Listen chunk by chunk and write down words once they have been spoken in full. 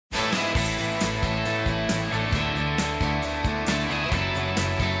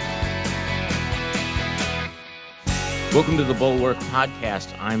Welcome to the Bulwark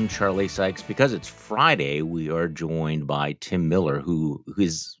Podcast. I'm Charlie Sykes. Because it's Friday, we are joined by Tim Miller, who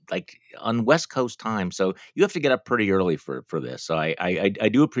is like on West Coast time. So you have to get up pretty early for this. So I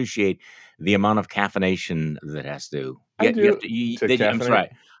do appreciate the amount of caffeination that has to. I You have do to. I'm caffeinate.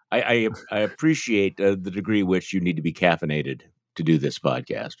 sorry. I appreciate the degree which you need to be caffeinated to do this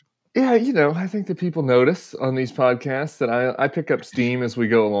podcast. Yeah, I think that people notice on these podcasts that I pick up steam as we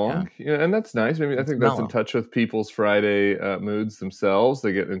go Yeah, along, and that's nice. Maybe I it's think that's in mellow. touch with people's Friday moods themselves.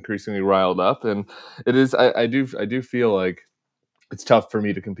 They get increasingly riled up, and it is. I do feel like it's tough for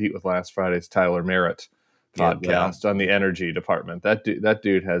me to compete with last Friday's Tyler Merritt Yeah, well, podcast on the energy department. That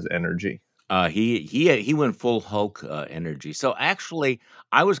dude has energy. he went full Hulk energy. So actually,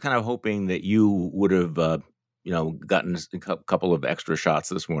 I was kind of hoping that you would have gotten a couple of extra shots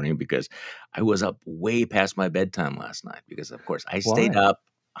this morning because I was up way past my bedtime last night because of course I stayed Why? up.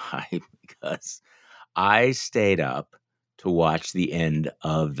 Because I stayed up to watch the end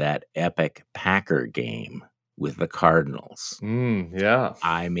of that epic Packer game with the Cardinals. Yeah.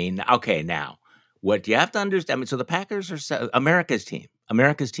 I mean, okay, now what you have to understand. I mean, so the Packers are America's team.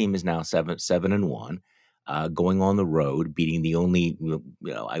 America's team is now 7-1, going on the road, beating the only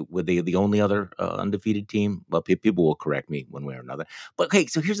were they the only other undefeated team? Well, people will correct me one way or another. But okay,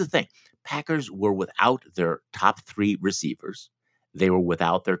 so here's the thing: Packers were without their top three receivers. They were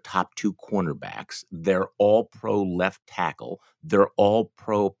without their top two cornerbacks. They're all pro left tackle. They're all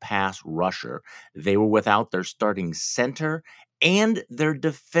pro pass rusher. They were without their starting center and their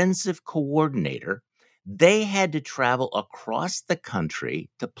defensive coordinator. They had to travel across the country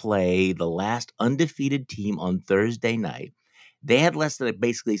to play the last undefeated team on Thursday night. They had less than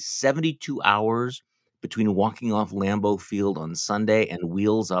basically 72 hours between walking off Lambeau Field on Sunday and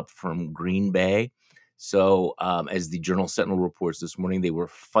wheels up from Green Bay. So, as the Journal Sentinel reports this morning, they were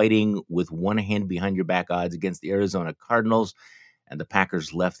fighting with one hand behind your back odds against the Arizona Cardinals, and the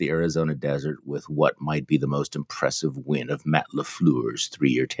Packers left the Arizona desert with what might be the most impressive win of Matt LaFleur's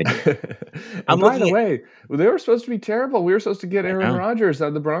 3-year tenure. And I'm by the looking at. way, they were supposed to be terrible. We were supposed to get I Aaron know. Rodgers out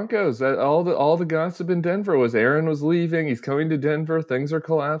of the Broncos. All the gossip in Denver was Aaron was leaving. He's coming to Denver. Things are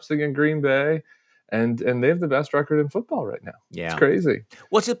collapsing in Green Bay, and they have the best record in football right now. It's Yeah. crazy.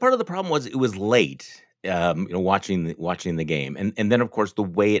 Well, see, part of the problem was it was late, watching the game, and then of course the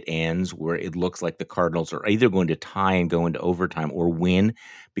way it ends, where it looks like the Cardinals are either going to tie and go into overtime or win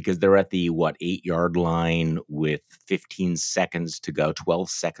because they're at the 8-yard line with 15 seconds to go, 12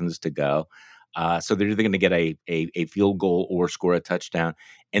 seconds to go. So they're either going to get a field goal or score a touchdown,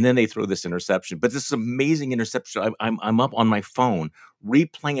 and then they throw this interception. But this amazing interception. I'm up on my phone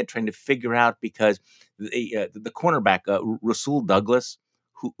replaying it, trying to figure out because the cornerback, Rasul Douglas,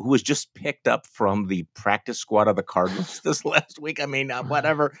 who was just picked up from the practice squad of the Cardinals this last week. I mean,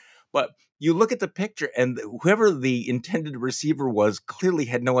 whatever. But you look at the picture, and whoever the intended receiver was clearly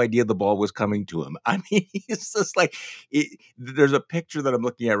had no idea the ball was coming to him. I mean, it's just like there's a picture that I'm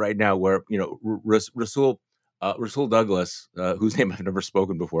looking at right now where Rasul Douglas, whose name I've never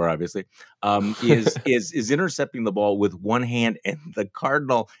spoken before, obviously, is intercepting the ball with one hand, and the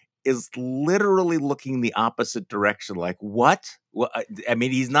Cardinal is literally looking the opposite direction. Like what? Well, I mean,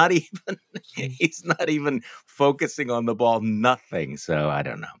 he's not even he's not even focusing on the ball. Nothing. So I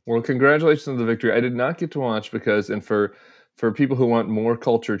don't know. Well, congratulations on the victory. I did not get to watch because, and for people who want more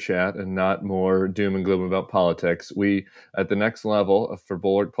culture chat and not more doom and gloom about politics, we at the next level for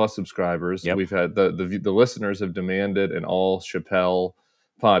Bulwark Plus subscribers, Yep. we've had the listeners have demanded an all Chappelle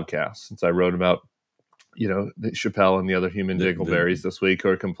podcast. Since I wrote about Chappelle and the other human Dingleberries this week who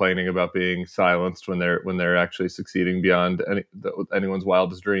are complaining about being silenced when they're actually succeeding beyond anyone's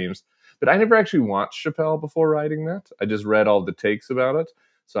wildest dreams. But I never actually watched Chappelle before writing that. I just read all the takes about it.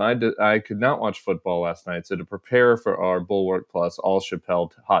 So I could not watch football last night. So to prepare for our Bulwark Plus all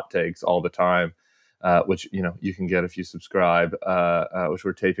Chappelle hot takes all the time, which you can get if you subscribe, which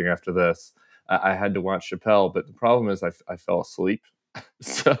we're taping after this. I had to watch Chappelle, but the problem is I fell asleep.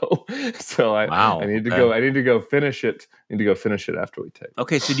 So I Wow. need to Okay. go. I need to go finish it. I need to go finish it after we tape.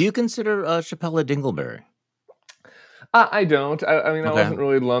 Okay. So do you consider Chappelle a Dingleberry? I don't. I mean, I Okay. wasn't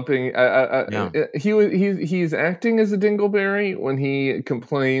really lumping. Yeah. He's acting as a Dingleberry when he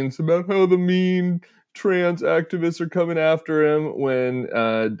complains about how the mean trans activists are coming after him. When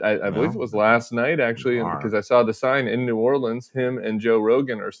I believe it Well, was last night they actually, are. because I saw the sign in New Orleans. Him and Joe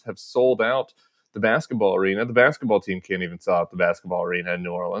Rogan have sold out the basketball arena. The basketball team can't even sell out the basketball arena in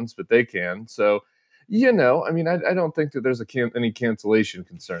New Orleans, but they can. So I mean, I don't think that there's any cancellation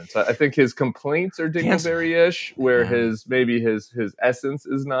concerns. I think his complaints are Cancel. Dingleberry-ish, where Yeah. his essence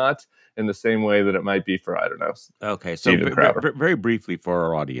is not, in the same way that it might be for, I don't know, Okay, so Steven Crowder. very briefly for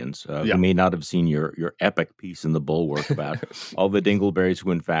our audience who Yeah. may not have seen your epic piece in the Bulwark about all the Dingleberries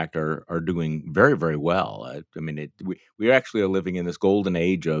who, in fact, are doing very, very well. I mean, we actually are living in this golden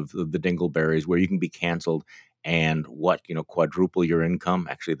age of the Dingleberries, where you can be canceled and quadruple your income.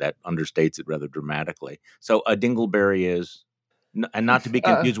 Actually, that understates it rather dramatically. So a Dingleberry is, and not to be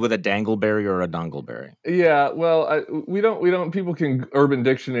Uh, confused with a Dangleberry or a Dongleberry. Yeah, well, we don't. People can Urban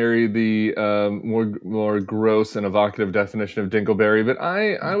Dictionary the more gross and evocative definition of dingleberry, but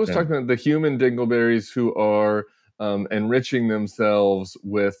I was Okay. talking about the human dingleberries who are enriching themselves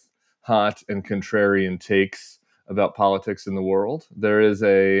with hot and contrarian takes about politics in the world. There is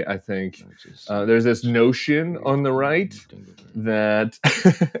I think, Let's just see. there's this notion on the right Dingleberry. that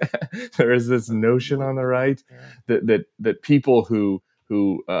there is this notion on the right Dingleberry. that people who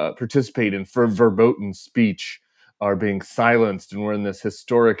participate in verboten speech are being silenced, and we're in this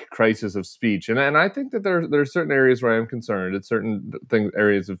historic crisis of speech. And I think that there are certain areas where I'm concerned. It's certain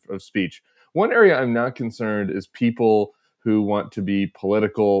areas of speech. One area I'm not concerned is people who want to be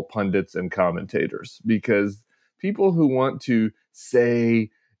political pundits and commentators, because people who want to say,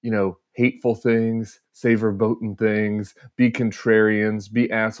 hateful things, say verboten things, be contrarians, be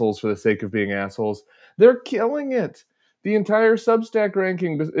assholes for the sake of being assholes, they're killing it. The entire Substack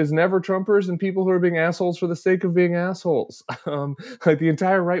ranking is never Trumpers and people who are being assholes for the sake of being assholes. Like the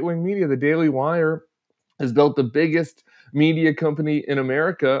entire right wing media, the Daily Wire has built the biggest media company in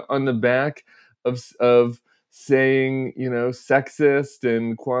America on the back of saying, sexist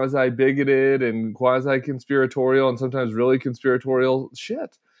and quasi bigoted and quasi conspiratorial and sometimes really conspiratorial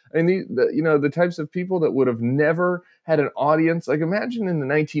shit. I mean, the types of people that would have never had an audience. Like, imagine in the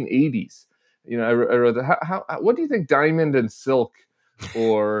 1980s. I wrote what do you think Diamond and Silk,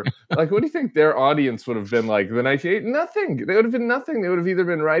 or like, what do you think their audience would have been like the 1980s? Nothing. They would have been nothing. They would have either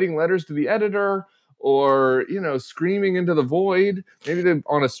been writing letters to the editor, or screaming into the void, maybe they're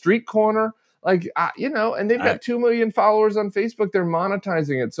on a street corner, like, and they've I got 2 million followers on Facebook. They're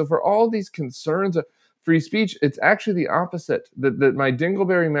monetizing it. So for all these concerns of free speech, it's actually the opposite. That my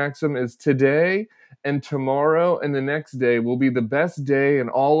Dingleberry maxim is: today and tomorrow and the next day will be the best day in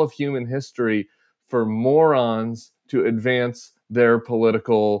all of human history for morons to advance their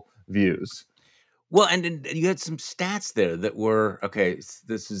political views. Well, and you had some stats there that were okay.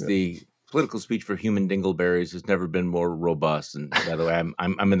 This is Yeah. the political speech for human dingleberries has never been more robust. And by the way,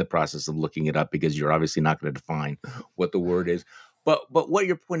 I'm in the process of looking it up, because you're obviously not going to define what the word is. But what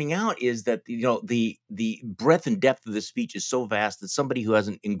you're pointing out is that the breadth and depth of the speech is so vast that somebody who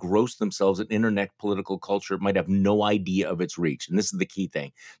hasn't engrossed themselves in internet political culture might have no idea of its reach. And this is the key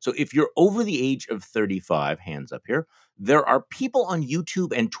thing. So if you're over the age of 35, hands up here, there are people on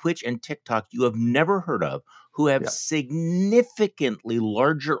YouTube and Twitch and TikTok you have never heard of who have Yeah. significantly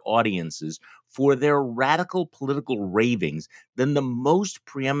larger audiences for their radical political ravings than the most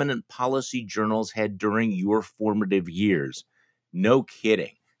preeminent policy journals had during your formative years. No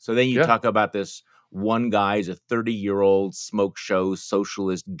kidding. So then you Yeah. talk about this one guy is a 30-year-old smoke show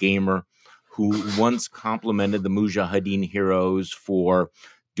socialist gamer who once complimented the Mujahideen heroes for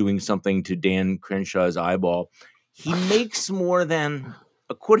doing something to Dan Crenshaw's eyeball. He makes more than,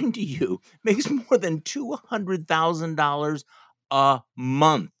 according to you, makes more than $200,000 a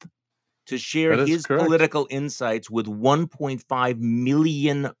month to share That is his correct. political insights with 1.5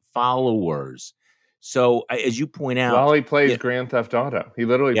 million followers. So, as you point out, While he plays yeah, Grand Theft Auto, he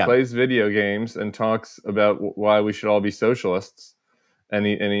literally yeah, plays video games and talks about why we should all be socialists, and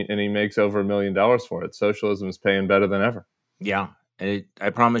he makes over $1 million for it. Socialism is paying better than ever. yeah. And I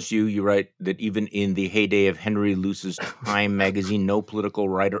promise you, you're right that even in the heyday of Henry Luce's Time magazine, no political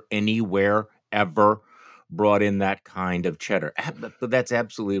writer anywhere ever brought in that kind of cheddar. But that's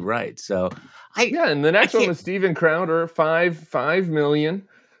absolutely right. So, I Yeah, and the I next one can't. was Steven Crowder, 5 million.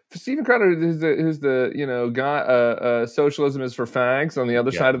 For Steven Crowder, who's the guy? Socialism is for fags on the other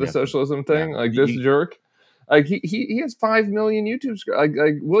Yeah, side of the yeah, socialism yeah. thing, like this jerk. Like he has 5 million YouTube subscribers.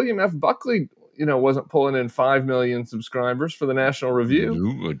 Like William F. Buckley, wasn't pulling in 5 million subscribers for the National Review.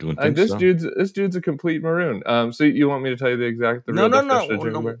 No, I don't Like think this so. dude's a complete maroon. So you want me to tell you the No, real no, definition of no,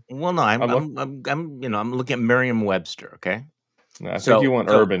 no. Jingleberry? Well, no, I'm look. I'm looking at Merriam-Webster. Okay, I think you so want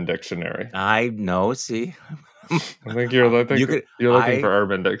Urban Dictionary. I know. See, I think you could you're looking for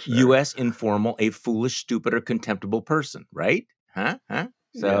Urban Dictionary. U.S. informal, a foolish, stupid, or contemptible person, right? Huh? Huh?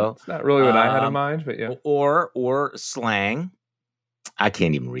 Yeah, So, it's not really what I had in um, mind, but yeah. or slang. I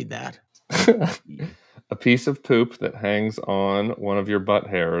can't even read that. A piece of poop that hangs on one of your butt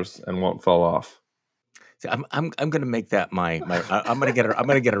hairs and won't fall off. I'm gonna make that I'm gonna get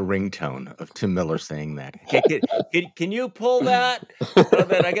a ringtone of Tim Miller saying that. Okay, can you pull that so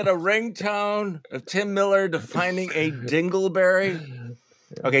that I get a ringtone of Tim Miller defining a dingleberry?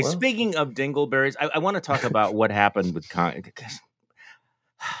 Yeah, Okay, well, speaking of dingleberries, I want to talk about what happened with because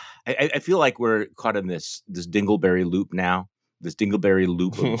I feel like we're caught in this dingleberry loop now, this dingleberry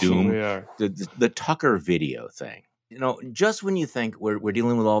loop of doom, we are. the Tucker video thing. Just when you think we're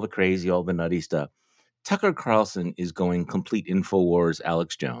dealing with all the crazy, all the nutty stuff, Tucker Carlson is going complete InfoWars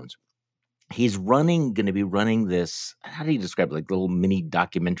Alex Jones. He's gonna be running this, how do you describe it? Like little mini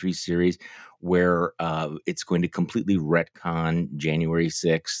documentary series where it's going to completely retcon January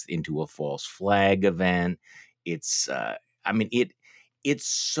 6th into a false flag event. It's I mean it's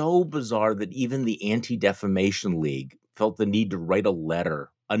so bizarre that even the Anti-Defamation League felt the need to write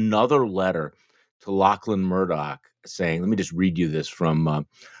another letter to Lachlan Murdoch saying, let me just read you this from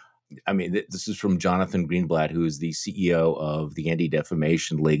this is from Jonathan Greenblatt, who is the CEO of the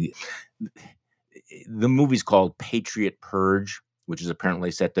Anti-Defamation League. The movie's called Patriot Purge, which is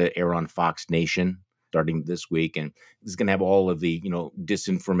apparently set to air on Fox Nation starting this week, and it's going to have all of the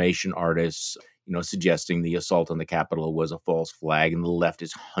disinformation artists suggesting the assault on the Capitol was a false flag, and the left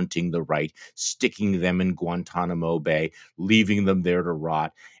is hunting the right, sticking them in Guantanamo Bay, leaving them there to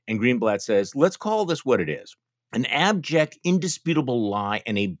rot. And Greenblatt says, let's call this what it is: an abject, indisputable lie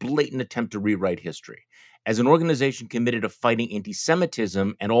and a blatant attempt to rewrite history. As an organization committed to fighting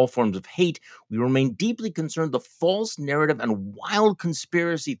anti-Semitism and all forms of hate, we remain deeply concerned the false narrative and wild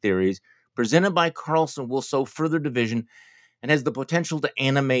conspiracy theories presented by Carlson will sow further division and has the potential to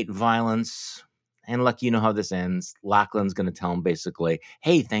animate violence. And lucky, you know how this ends. Lachlan's going to tell him basically,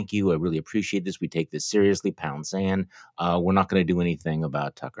 hey, thank you. I really appreciate this. We take this seriously. Pound sand. We're not going to do anything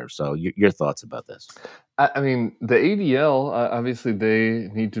about Tucker. So your thoughts about this? I mean, the ADL, obviously, they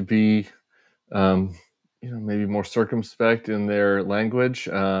need to be, um, maybe more circumspect in their language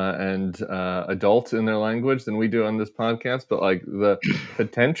and adult in their language than we do on this podcast. But like the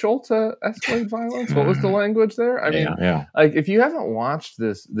potential to escalate violence, what was the language there? I mean, Yeah. like if you haven't watched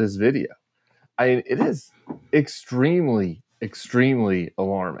this video, it is extremely, extremely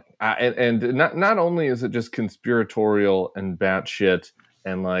alarming. And not only is it just conspiratorial and batshit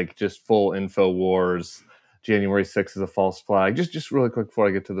and like just full info wars. January 6th is a false flag. Just really quick before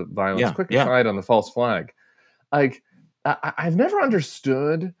I get to the violence, quick Yeah. aside on the false flag. Like I've never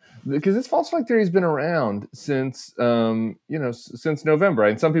understood, because this false flag theory has been around since since November.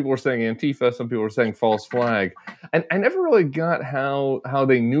 And some people were saying Antifa, some people were saying false flag, and I never really got how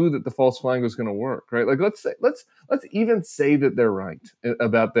they knew that the false flag was going to work. Right? Like let's even say that they're right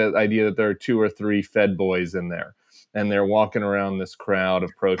about the idea that there are 2 or 3 Fed boys in there. And they're walking around this crowd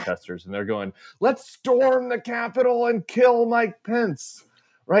of protesters, and they're going, "Let's storm the Capitol and kill Mike Pence."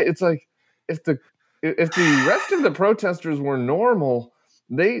 Right? It's like if the rest of the protesters were normal,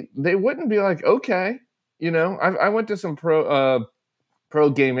 they wouldn't be like, okay, I went to some pro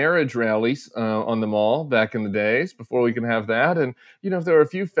gay marriage rallies on the mall back in the days before we can have that, and if there were a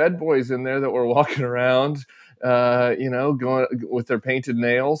few Fed boys in there that were walking around, going with their painted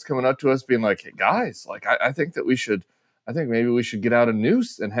nails, coming up to us, being like, "Hey guys, like I think that we should." I think maybe we should get out a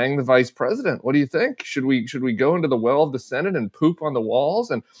noose and hang the vice president. What do you think? Should we go into the well of the Senate and poop on the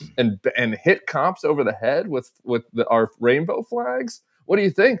walls and hit cops over the head with our rainbow flags? What do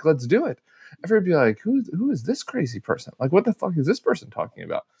you think? Let's do it. Everybody be like, who is this crazy person? Like, what the fuck is this person talking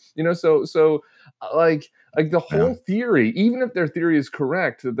about? Like the whole theory, even if their theory is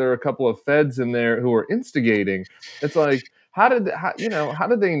correct, that there are a couple of feds in there who are instigating, it's like, how did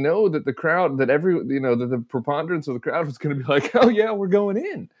they know that the crowd, that that the preponderance of the crowd was going to be like, oh yeah, we're going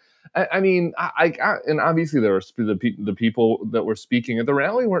in? I mean, and obviously there were the people that were speaking at the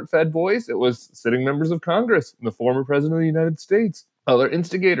rally weren't Fed boys. It was sitting members of Congress, the former president of the United States, other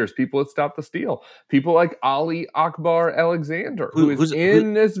instigators, people that stopped the steal, people like Ali Akbar Alexander, who is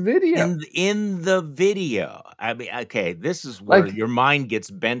in this video. In the video. I mean, okay, this is where Like, your mind gets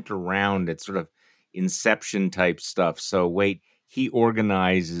bent around. It's sort of Inception type stuff. So wait, he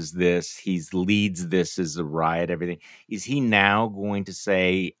organizes this, he leads this as a riot, everything. Is he now going to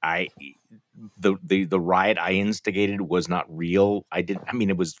say the riot I instigated was not real?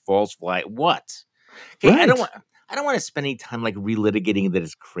 It was false flag. What? Okay, right. I don't want to spend any time like relitigating that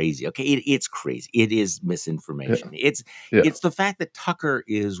it's crazy. Okay, it's crazy. It is Yeah. misinformation. Yeah. It's the fact that Tucker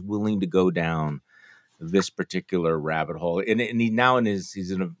is willing to go down this particular rabbit hole, and he now he's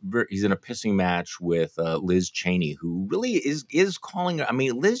in a pissing match with Liz Cheney, who really is calling. I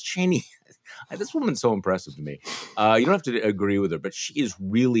mean, Liz Cheney, this woman's so impressive to me. You don't have to agree with her, but she is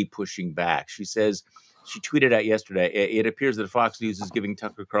really pushing back. She says she tweeted out yesterday. It appears that Fox News is giving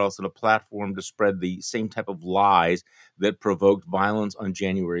Tucker Carlson a platform to spread the same type of lies that provoked violence on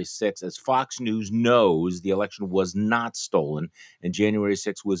January 6th. As Fox News knows, the election was not stolen, and January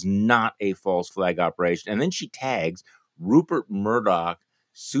 6th was not a false flag operation. And then she tags Rupert Murdoch,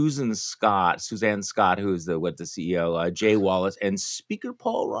 Suzanne Scott, who is the CEO, Jay Wallace, and Speaker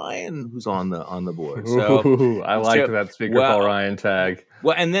Paul Ryan, who's on the board. So, Ooh, I like that Speaker Paul well, Ryan tag.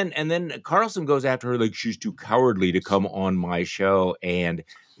 well, and then Carlson goes after her like she's too cowardly to come on my show, and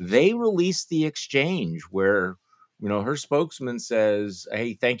they released the exchange where her spokesman says,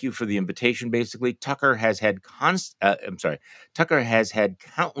 "Hey, thank you for the invitation." Basically, Tucker has had Tucker has had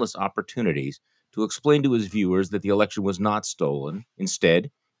countless opportunities to explain to his viewers that the election was not stolen. Instead,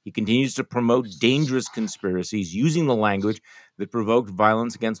 he continues to promote dangerous conspiracies using the language that provoked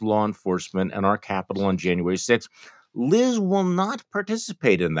violence against law enforcement and our capital on January 6th. Liz will not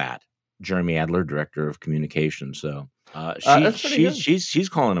participate in that. Jeremy Adler, director of communications. So That's pretty good. she's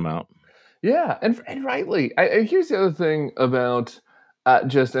calling him out. Yeah, and rightly. Here's the other thing about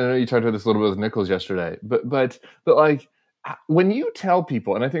just. I know you talked about this a little bit with Nichols yesterday, but like when you tell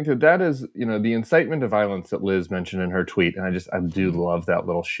people, and I think that is the incitement to violence that Liz mentioned in her tweet, and I do love that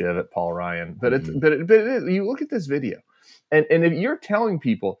little shiv at Paul Ryan. But you look at this video, and if you're telling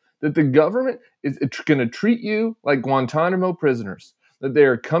people that the government is going to treat you like Guantanamo prisoners, that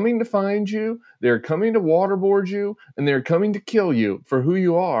they're coming to find you, they're coming to waterboard you, and they're coming to kill you for who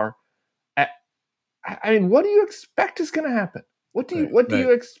you are. I mean, what do you expect is going to happen? What do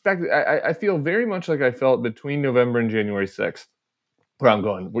you expect? I feel very much like I felt between November and January 6th, where I'm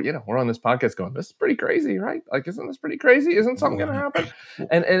going, we're on this podcast going, this is pretty crazy, right? Like, isn't this pretty crazy? Isn't something going to happen?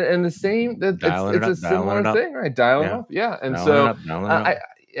 And the same, it's a similar thing, right? Dialing up, yeah. And so,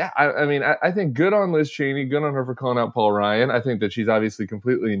 I think good on Liz Cheney, good on her for calling out Paul Ryan. I think that she's obviously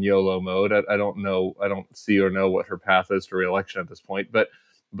completely in YOLO mode. I don't see or know what her path is to re-election at this point, but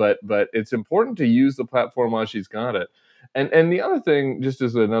it's important to use the platform while she's got it. And the other thing, just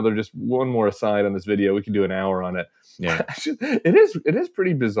one more aside on this video, we could do an hour on it. Yeah, it is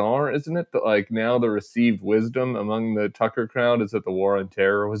pretty bizarre, isn't it? That like now the received wisdom among the Tucker crowd is that the war on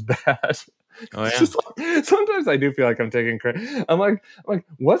terror was bad. Oh, yeah. Just like, sometimes I do feel like I'm taking credit. I'm like,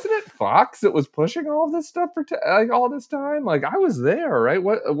 wasn't it Fox that was pushing all of this stuff for all this time? Like I was there, right?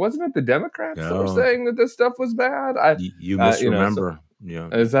 Wasn't it the Democrats that were saying that this stuff was bad? You misremember. Yeah,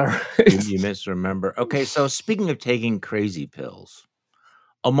 is that right? You misremember. Okay, so speaking of taking crazy pills,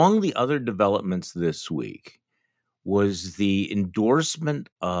 among the other developments this week was the endorsement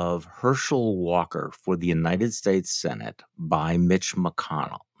of Herschel Walker for the United States Senate by Mitch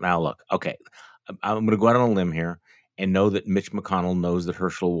McConnell. Now, look, okay, I'm going to go out on a limb here and know that Mitch McConnell knows that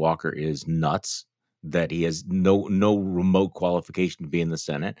Herschel Walker is nuts, that he has no remote qualification to be in the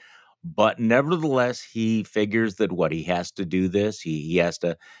Senate. But nevertheless, he figures that he has to do this. He has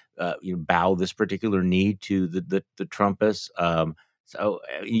to bow this particular knee to the Trumpists. So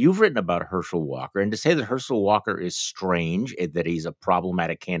you've written about Herschel Walker, and to say that Herschel Walker is strange, that he's a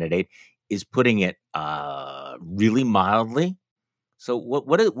problematic candidate, is putting it really mildly. So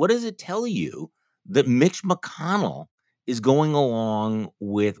what does it tell you that Mitch McConnell is going along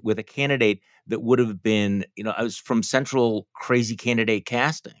with a candidate that would have been, I was from central crazy candidate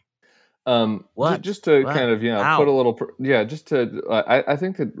casting? What? Just to What? kind of put a little just to I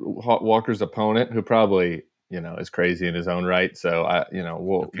think that Walker's opponent, who probably is crazy in his own right, so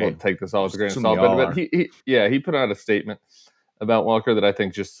we'll take this all with a grain of salt, but he put out a statement about Walker that I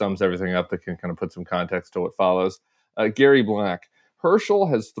think just sums everything up, that can kind of put some context to what follows. Gary Black: Herschel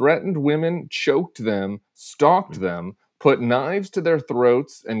has threatened women, choked them, stalked them, put knives to their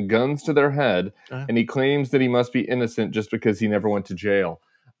throats and guns to their head, and he claims that he must be innocent just because he never went to jail.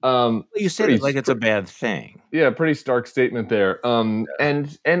 You said it like it's a bad thing. Yeah, pretty stark statement there. And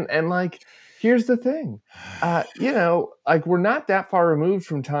like, here's the thing, like we're not that far removed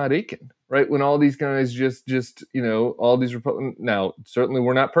from Todd Aiken, right? When all these guys just all these Republicans. Now, certainly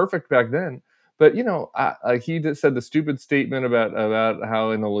we're not perfect back then, but like he said the stupid statement about how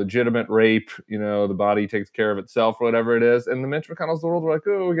in a legitimate rape, the body takes care of itself or whatever it is, and the Mitch McConnell's of the world were like,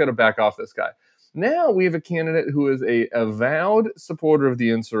 oh, we got to back off this guy. Now we have a candidate who is a avowed supporter of the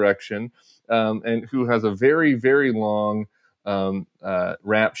insurrection, and who has a very, very long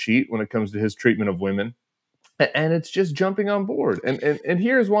rap sheet when it comes to his treatment of women. And it's just jumping on board. And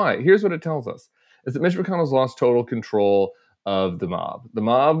here's why. Here's what it tells us: is that Mitch McConnell's lost total control of the mob. The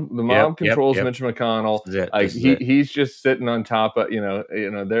mob Yep. controls Mitch McConnell. This is it. Like This is it. he's just sitting on top of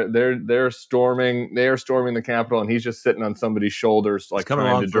they're storming the Capitol, and he's just sitting on somebody's shoulders, He's like coming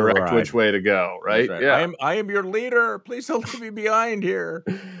trying along to for the direct ride. which way to go. That's Right? right. Yeah. I am your leader. Please don't leave me behind here.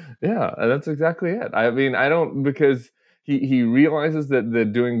 Yeah, that's exactly it. I mean, I don't because he realizes that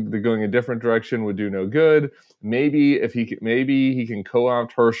going a different direction would do no good. Maybe he can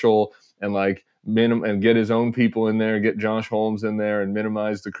co-opt Herschel and like and get his own people in there, get Josh Holmes in there, and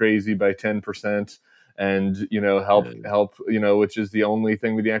minimize the crazy by 10%, and help which is the only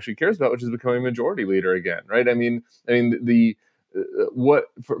thing that he actually cares about, which is becoming majority leader again, right? I mean the what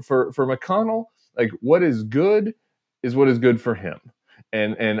for McConnell, like what is good is what is good for him,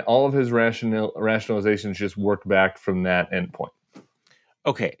 and all of his rationalizations just work back from that endpoint.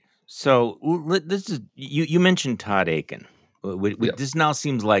 Okay, so this is you mentioned Todd Aiken. Yeah, This now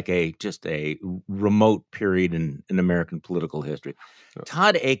seems like just a remote period in American political history. yeah,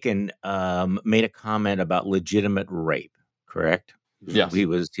 Todd Aiken made a comment about legitimate rape. Correct? yes,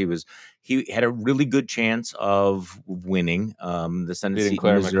 He had a really good chance of winning the Senate beating seat in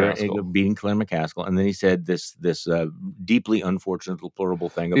Claire Missouri, McCaskill. beating Claire McCaskill, and then he said this deeply unfortunate, deplorable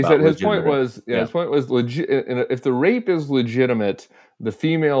thing He about said legitimate rape. his point was legit. If the rape is legitimate, the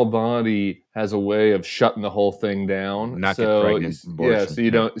female body has a way of shutting the whole thing down. Not get So pregnant, yeah, abortion. so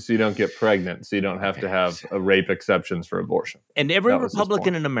you Yeah. don't get pregnant, so you don't have Okay. to have a rape exceptions for abortion. And every That was his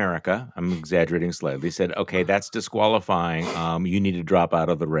Republican point. in America, I'm exaggerating slightly, said, okay, that's disqualifying. You need to drop out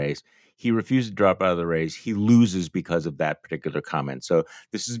of the race. He refused to drop out of the race. He loses because of that particular comment. So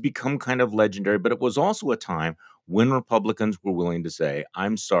this has become kind of legendary, but it was also a time when Republicans were willing to say,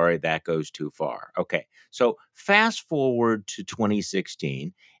 I'm sorry, that goes too far. Okay. So fast forward to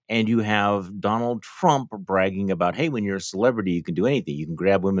 2016, and you have Donald Trump bragging about, hey, when you're a celebrity, you can do anything. You can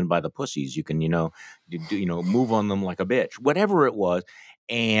grab women by the pussies. You can, move on them like a bitch, whatever it was.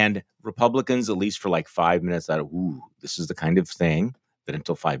 And Republicans, at least for like 5 minutes, thought, ooh, this is the kind of thing that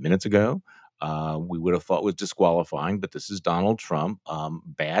until 5 minutes ago, we would have thought was disqualifying, but this is Donald Trump.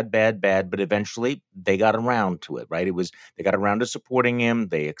 Bad, bad, bad. But eventually they got around to it, right? They got around to supporting him.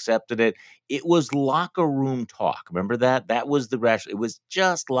 They accepted it. It was locker room talk. Remember that? That was the rational. It was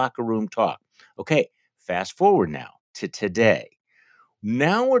just locker room talk. Okay, fast forward now to today.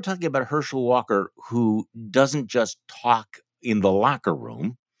 Now we're talking about Herschel Walker, who doesn't just talk in the locker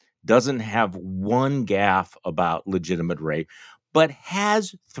room, doesn't have one gaffe about legitimate rape, but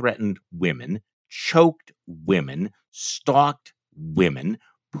has threatened women, choked women, stalked women,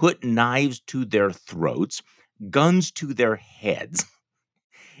 put knives to their throats, guns to their heads.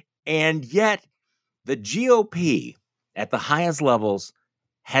 And yet the GOP at the highest levels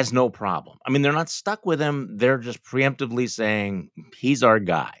has no problem. I mean, they're not stuck with him. They're just preemptively saying he's our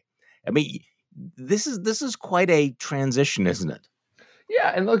guy. I mean, this is quite a transition, isn't it?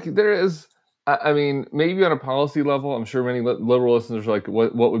 Yeah, and look, there is. I mean, maybe on a policy level, I'm sure many liberal listeners are like,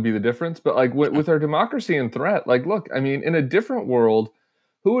 what would be the difference? But like with our democracy in threat, like, look, I mean, in a different world,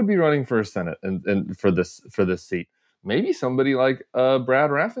 who would be running for a Senate and for this seat? Maybe somebody like Brad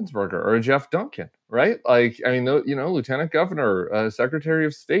Raffensperger or a Jeff Duncan, right? Like, I mean, Lieutenant Governor, Secretary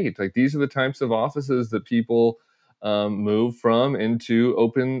of State, like these are the types of offices that people move from into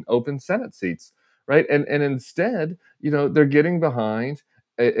open Senate seats, right? And instead, they're getting behind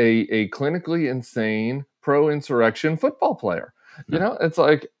a clinically insane pro-insurrection football player. No. It's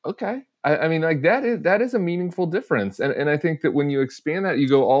like, okay. I mean, like that is a meaningful difference, and I think that when you expand that, you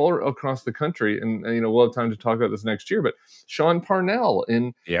go all across the country, and we'll have time to talk about this next year. But Sean Parnell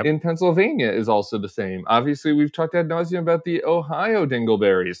Yep. in Pennsylvania is also the same. Obviously, we've talked ad nauseum about the Ohio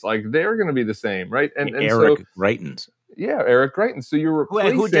Dingleberries, like they're going to be the same, right? And so Eric Greitens, yeah, Eric Greitens. So you're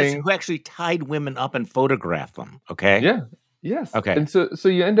replacing. who actually tied women up and photographed them. Okay. Yeah. Yes. Okay. And so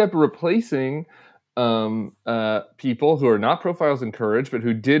you end up replacing people who are not profiles in courage, but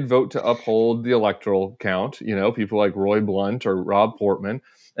who did vote to uphold the electoral count. People like Roy Blunt or Rob Portman,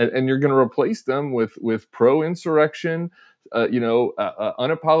 and you're going to replace them with pro-insurrection,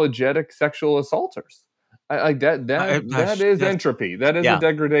 unapologetic sexual assaulters. I that that that Gosh, is entropy. That is a yeah.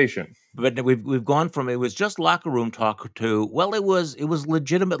 degradation. But we've gone from it was just locker room talk to, well, it was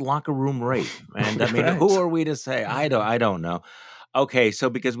legitimate locker room rape. And I mean, who Right. are we to say? I don't know. Okay, so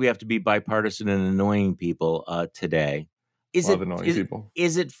because we have to be bipartisan and annoying people today, is Love it annoying is people.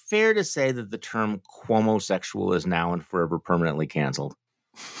 is it fair to say that the term "quomosexual" is now and forever permanently canceled?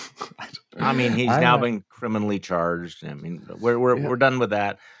 I mean, he's now I been criminally charged. I mean, we're yeah. done with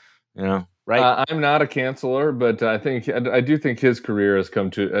that. You know. right? I'm not a canceller, but I do think his career has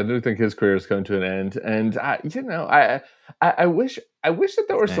come to. I do think his career has come to an end, and I wish that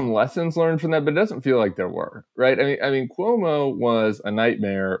there were Same. some lessons learned from that, but it doesn't feel like there were. Right? I mean, Cuomo was a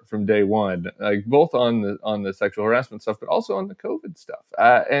nightmare from day one, like both on the sexual harassment stuff, but also on the COVID stuff.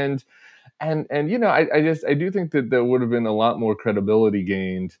 I do think that there would have been a lot more credibility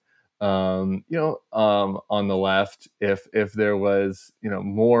gained, on the left if there was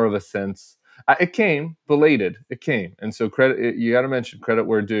more of a sense. It came belated. It came, and so credit. You got to mention credit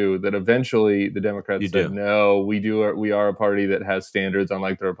where due. That eventually the You Democrats said, do. no, we are a party that has standards,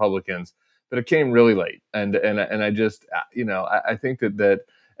 unlike the Republicans. But it came really late, and I just I think that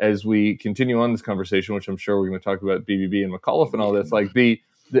as we continue on this conversation, which I'm sure we're going to talk about BBB and McAuliffe and all this, like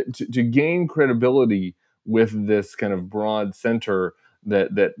to gain credibility with this kind of broad center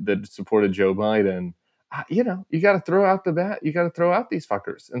that supported Joe Biden, you got to throw out the bat. You got to throw out these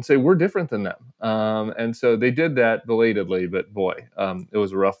fuckers and say we're different than them. And so they did that belatedly, but boy, it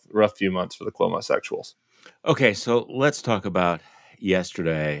was a rough few months for the Cuomo-sexuals. Okay, so let's talk about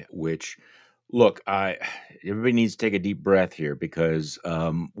yesterday, which look, I everybody needs to take a deep breath here because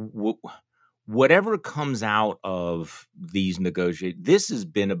whatever comes out of these negotiations, this has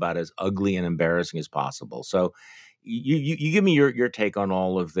been about as ugly and embarrassing as possible. So you give me your take on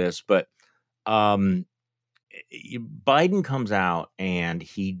all of this, but um Biden comes out and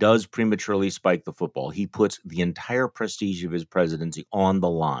he does prematurely spike the football. He puts the entire prestige of his presidency on the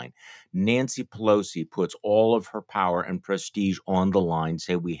line. Nancy Pelosi puts all of her power and prestige on the line,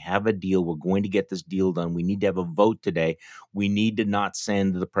 say, we have a deal. We're going to get this deal done. We need to have a vote today. We need to not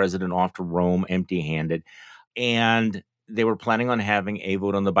send the president off to Rome empty handed. And they were planning on having a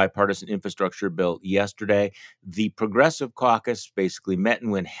vote on the bipartisan infrastructure bill yesterday. The Progressive Caucus basically met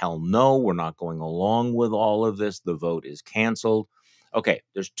and went, hell no, we're not going along with all of this. The vote is canceled. Okay,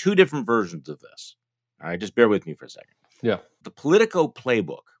 there's two different versions of this. All right, just bear with me for a second. Yeah. The Politico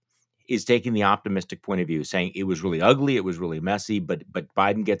playbook is taking the optimistic point of view, saying it was really ugly, it was really messy, but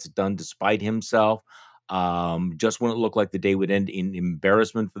Biden gets it done despite himself. Just when it looked like the day would end in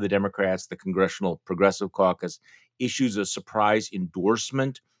embarrassment for the Democrats, the Congressional Progressive Caucus issues a surprise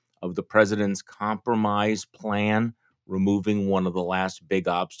endorsement of the president's compromise plan, removing one of the last big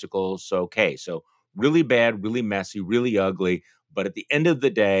obstacles. So, okay, so really bad, really messy, really ugly, but at the end of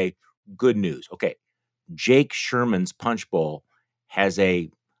the day, good news. Okay, Jake Sherman's Punch Bowl has a,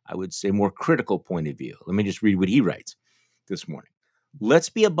 I would say, more critical point of view. Let me just read what he writes this morning. Let's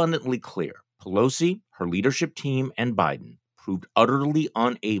be abundantly clear. Pelosi, her leadership team, and Biden proved utterly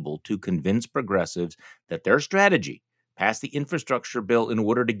unable to convince progressives that their strategy, pass the infrastructure bill in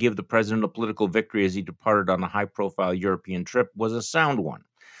order to give the president a political victory as he departed on a high profile European trip, was a sound one.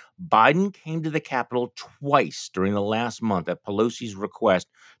 Biden came to the Capitol twice during the last month at Pelosi's request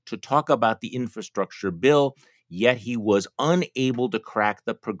to talk about the infrastructure bill, yet he was unable to crack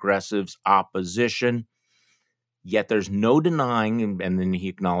the progressives' opposition. Yet there's no denying, and then he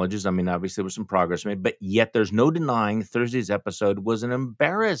acknowledges, I mean, obviously there was some progress made, but yet there's no denying Thursday's episode was an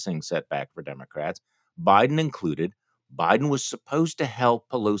embarrassing setback for Democrats, Biden included. Biden was supposed to help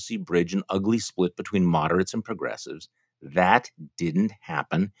Pelosi bridge an ugly split between moderates and progressives. That didn't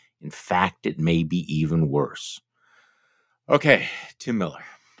happen. In fact, it may be even worse. Okay, Tim Miller,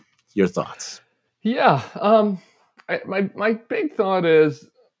 your thoughts. Yeah. My big thought is,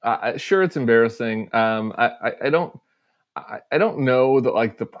 sure, it's embarrassing. I don't know that,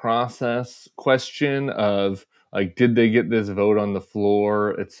 like, the process question of, like, did they get this vote on the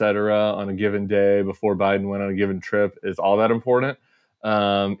floor, et cetera, on a given day before Biden went on a given trip is all that important.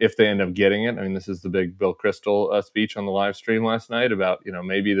 If they end up getting it, I mean, this is the big Bill Kristol speech on the live stream last night about,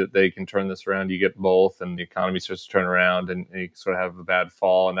 maybe that they can turn this around. You get both, and the economy starts to turn around, and you sort of have a bad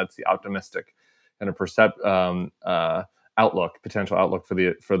fall, and that's the optimistic kind of potential outlook for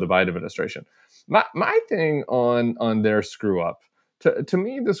the Biden administration. My thing on their screw up, to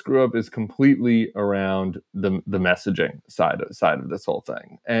me, the screw up is completely around the messaging side of this whole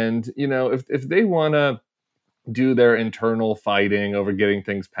thing. And if they want to do their internal fighting over getting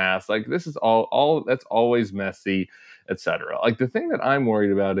things passed, like, this is all that's always messy, etc. Like, the thing that I'm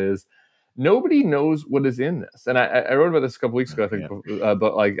worried about is nobody knows what is in this. And I wrote about this a couple weeks ago, I think, Yeah.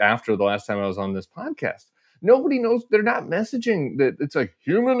 but like after the last time I was on this podcast, nobody knows. They're not messaging that it's like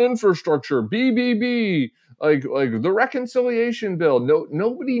human infrastructure, BBB, like the reconciliation bill.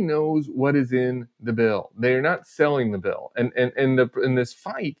 Nobody knows what is in the bill. They're not selling the bill, and in this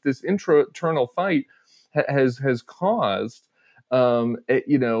fight, this internal fight has caused,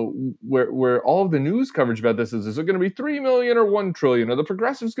 where all of the news coverage about this is it going to be 3 million or 1 trillion? Are the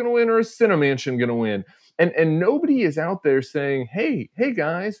progressives going to win, or is Cinemansion going to win? And nobody is out there saying, hey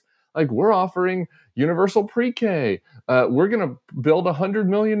guys, Like, we're offering universal pre-K. We're going to build 100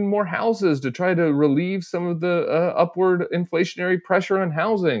 million more houses to try to relieve some of the upward inflationary pressure on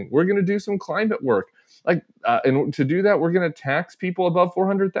housing. We're going to do some climate work. And to do that, we're going to tax people above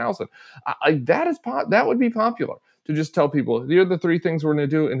 400,000. That would be popular, to just tell people, here are the three things we're going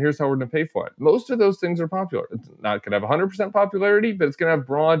to do, and here's how we're going to pay for it. Most of those things are popular. It's not going to have 100% popularity, but it's going to have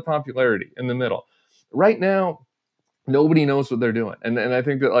broad popularity in the middle. Right now, nobody knows what they're doing. And I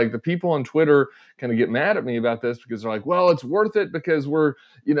think that, like, the people on Twitter kind of get mad at me about this because they're like, well, it's worth it because we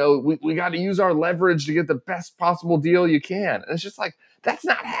got to use our leverage to get the best possible deal you can. And it's just like, that's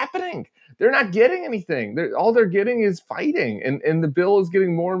not happening. They're not getting anything. All they're getting is fighting. And the bill is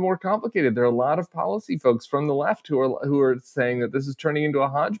getting more and more complicated. There are a lot of policy folks from the left who are saying that this is turning into a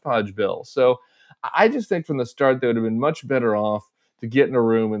hodgepodge bill. So I just think from the start, they would have been much better off to get in a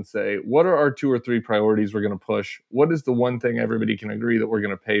room and say, what are our 2 or 3 priorities we're going to push? What is the one thing everybody can agree that we're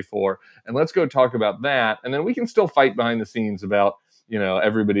going to pay for? And let's go talk about that. And then we can still fight behind the scenes about,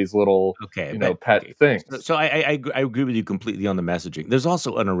 everybody's little, pet things. So I agree with you completely on the messaging. There's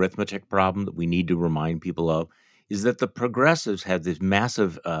also an arithmetic problem that we need to remind people of, is that the progressives have this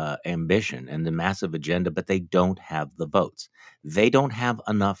massive ambition and the massive agenda, but they don't have the votes. They don't have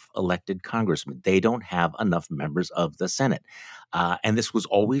enough elected congressmen. They don't have enough members of the Senate. And this was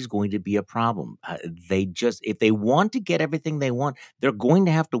always going to be a problem. If they want to get everything they want, they're going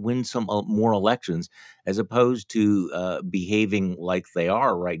to have to win some more elections, as opposed to behaving like they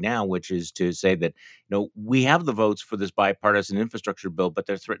are right now, which is to say that, we have the votes for this bipartisan infrastructure bill, but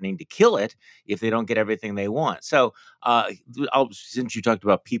they're threatening to kill it if they don't get everything they want. So, since you talked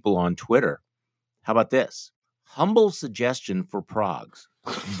about people on Twitter, how about this? Humble suggestion for Progs.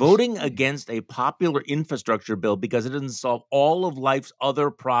 Voting against a popular infrastructure bill because it doesn't solve all of life's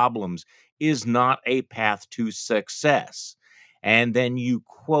other problems is not a path to success. And then you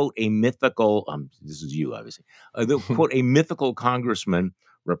quote a mythical, this is you, obviously, quote a mythical congressman,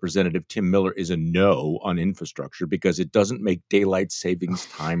 Representative Tim Miller, is a no on infrastructure because it doesn't make daylight savings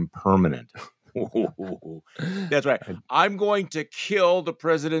time permanent. That's right. I'm going to kill the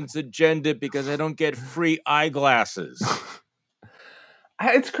president's agenda because I don't get free eyeglasses.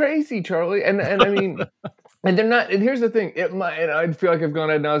 It's crazy, Charlie. And I mean, and they're not. And here's the thing. And I feel like I've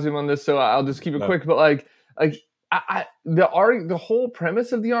gone ad nauseum on this, so I'll just keep it quick. But the whole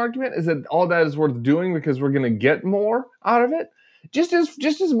premise of the argument is that all that is worth doing because we're going to get more out of it. Just as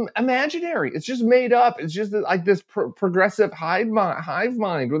imaginary. It's just made up. It's just like this progressive hive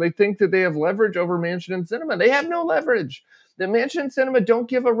mind where they think that they have leverage over Manchin and Sinema. They have no leverage. That Manchin and Sinema don't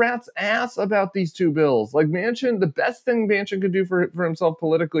give a rat's ass about these two bills. Like, Manchin, the best thing Manchin could do for himself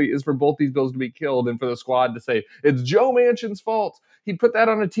politically is for both these bills to be killed and for the squad to say, it's Joe Manchin's fault. He'd put that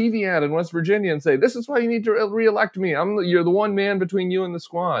on a TV ad in West Virginia and say, this is why you need to reelect me. You're the one man between you and the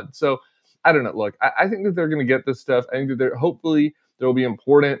squad. So I don't know. Look, I think that they're going to get this stuff. I think that hopefully there will be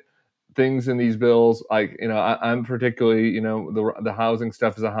important things in these bills. Like, I'm particularly, the housing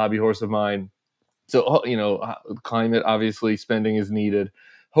stuff is a hobby horse of mine. So, climate, obviously, spending is needed.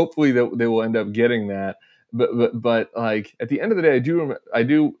 Hopefully they will end up getting that. But like, at the end of the day, I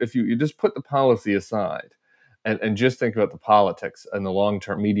do. If you just put the policy aside and just think about the politics and the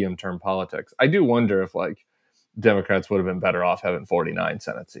long-term, medium-term politics, I do wonder if, like, Democrats would have been better off having 49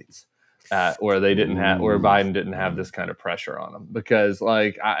 Senate seats, where Biden didn't have this kind of pressure on him. Because,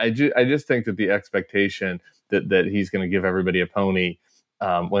 like, I just think that the expectation that he's going to give everybody a pony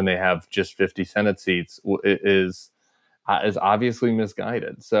when they have just 50 Senate seats is obviously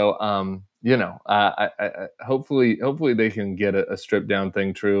misguided. So, hopefully they can get a stripped down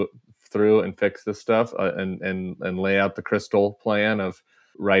thing through and fix this stuff and lay out the crystal plan of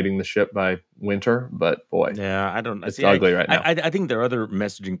righting the ship by winter. But boy, yeah, I don't. it's See, ugly right now. I think their other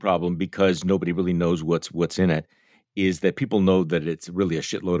messaging problem, because nobody really knows what's in it, is that people know that it's really a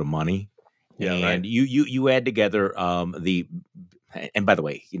shitload of money. Yeah, And right. you add together and by the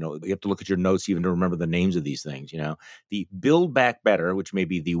way, you have to look at your notes even to remember the names of these things. The Build Back Better, which may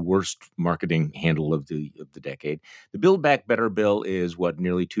be the worst marketing handle of the decade. The Build Back Better bill is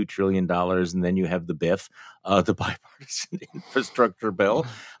nearly $2 trillion, and then you have the BIF, the bipartisan infrastructure bill.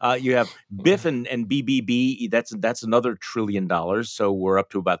 You have BIF and BBB. That's another $1 trillion. So we're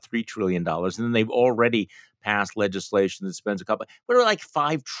up to about $3 trillion, and then they've already passed legislation that spends we're like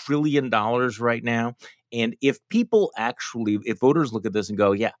 $5 trillion right now. And if voters look at this and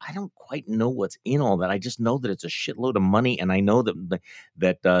go, yeah, I don't quite know what's in all that. I just know that it's a shitload of money. And I know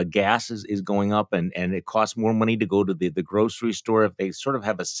that gas is going up and it costs more money to go to the grocery store. If they sort of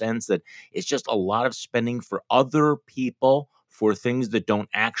have a sense that it's just a lot of spending for other people for things that don't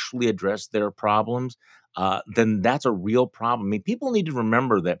actually address their problems, then that's a real problem. I mean, people need to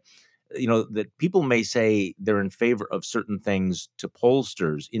remember that, that people may say they're in favor of certain things to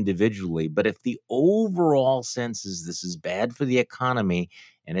pollsters individually, but if the overall sense is this is bad for the economy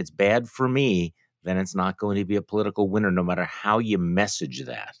and it's bad for me, then it's not going to be a political winner, no matter how you message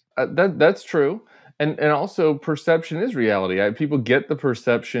that. That's true, and also perception is reality. People get the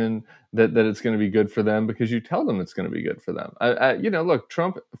perception that it's going to be good for them because you tell them it's going to be good for them. Look,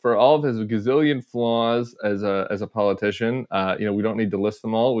 Trump, for all of his gazillion flaws as a politician, we don't need to list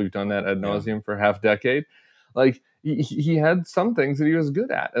them all. We've done that ad Yeah. nauseum for half decade. Like he had some things that he was good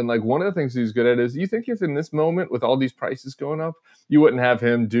at, and like one of the things he was good at is, you think if in this moment with all these prices going up, you wouldn't have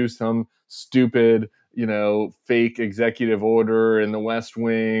him do some stupid fake executive order in the West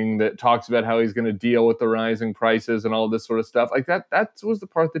Wing that talks about how he's going to deal with the rising prices and all this sort of stuff. Like that was the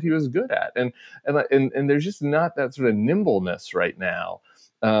part that he was good at. And there's just not that sort of nimbleness right now,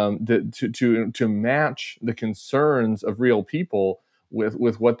 to match the concerns of real people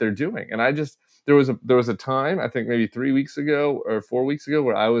with what they're doing. And there was a time, I think maybe 3 weeks ago or 4 weeks ago,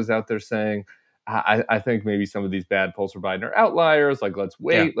 where I was out there saying, I think maybe some of these bad polls for Biden are outliers. Like, let's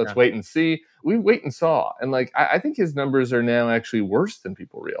Yeah. wait and see. We wait and saw, and like I think his numbers are now actually worse than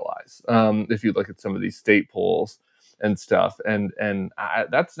people realize. If you look at some of these state polls and stuff,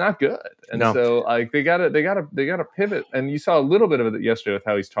 that's not good. And No, so like they gotta pivot. And you saw a little bit of it yesterday with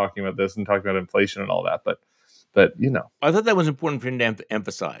how he's talking about this and talking about inflation and all that. But I thought that was important for him to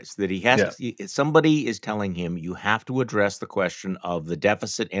emphasize that he has yeah, to. Somebody is telling him you have to address the question of the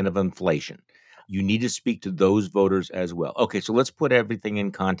deficit and of inflation. You need to speak to those voters as well. Okay, so let's put everything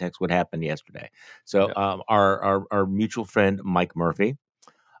in context. What happened yesterday? So, yeah, our mutual friend Mike Murphy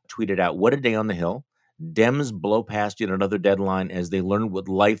tweeted out, "What a day on the Hill. Dems blow past yet another deadline as they learn what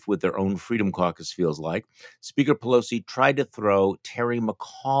life with their own Freedom Caucus feels like. Speaker Pelosi tried to throw Terry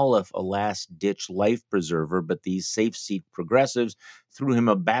McAuliffe a last ditch life preserver, but these safe seat progressives threw him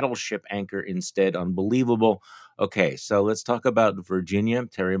a battleship anchor instead. Unbelievable." Okay, so let's talk about Virginia.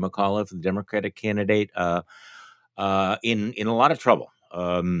 Terry McAuliffe, the Democratic candidate, in a lot of trouble.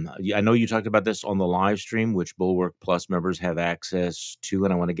 I know you talked about this on the live stream, which Bulwark Plus members have access to,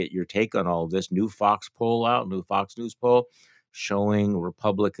 and I want to get your take on all of this. New Fox News poll showing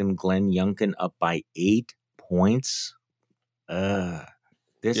Republican Glenn Youngkin up by 8 points. Uh,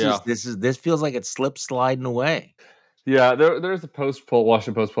 yeah. this feels like it's slip sliding away. Yeah, there's a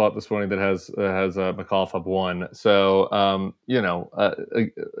Washington Post poll out this morning that has McAuliffe up one. So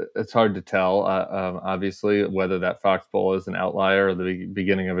it's hard to tell, obviously, whether that Fox poll is an outlier or the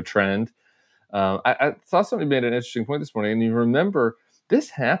beginning of a trend. I saw somebody made an interesting point this morning, and you remember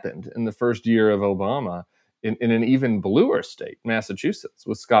this happened in the first year of Obama in an even bluer state, Massachusetts,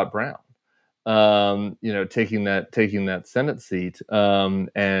 with Scott Brown, taking that Senate seat, and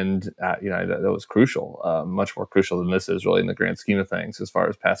that was crucial, much more crucial than this is really in the grand scheme of things, as far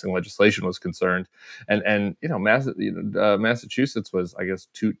as passing legislation was concerned. And Massachusetts was, I guess,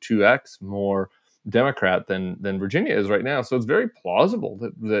 two x more Democrat than Virginia is right now. So it's very plausible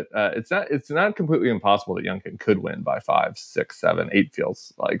that it's not completely impossible that Youngkin could win by 5, 6, 7, 8.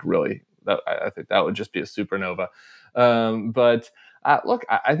 Feels like really that I think that would just be a supernova. But look,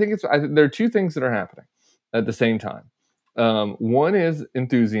 I think there are two things that are happening at the same time. One is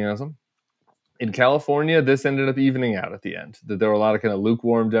enthusiasm. In California, this ended up evening out at the end. That there were a lot of kind of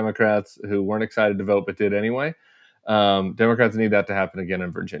lukewarm Democrats who weren't excited to vote but did anyway. Democrats need that to happen again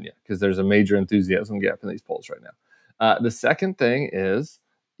in Virginia because there's a major enthusiasm gap in these polls right now. The second thing is,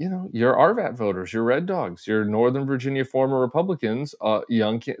 your RVAT voters, your Red Dogs, your Northern Virginia former Republicans.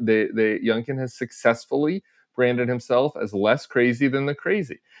 Youngkin has successfully branded himself as less crazy than the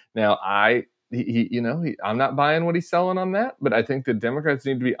crazy. Now, I'm not buying what he's selling on that, but I think the Democrats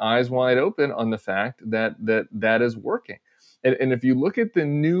need to be eyes wide open on the fact that is working. And if you look at the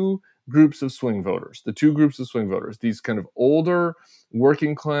new groups of swing voters, the two groups of swing voters, these kind of older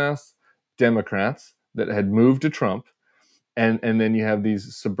working class Democrats that had moved to Trump, and then you have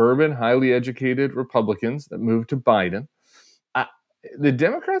these suburban, highly educated Republicans that moved to Biden. I, the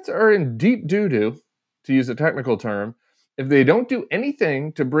Democrats are in deep doo-doo, to use a technical term, if they don't do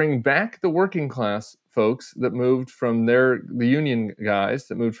anything to bring back the working class folks that moved from the union guys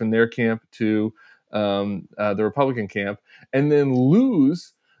that moved from their camp to the Republican camp, and then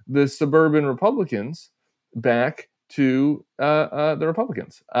lose the suburban Republicans back to the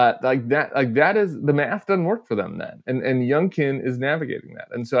Republicans. Like that is the math doesn't work for them then, and Youngkin is navigating that.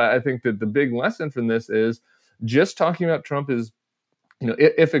 And so I think that the big lesson from this is just talking about Trump is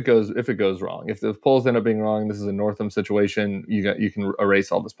if it goes wrong, if the polls end up being wrong, this is a Northam situation. You can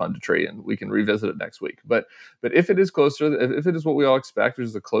erase all this punditry and we can revisit it next week. But if it is closer, if it is what we all expect, which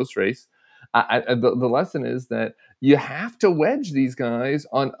is a close race, the lesson is that you have to wedge these guys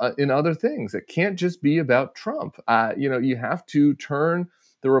on in other things. It can't just be about Trump. You have to turn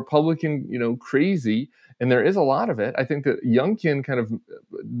the Republican crazy, and there is a lot of it. I think that Youngkin kind of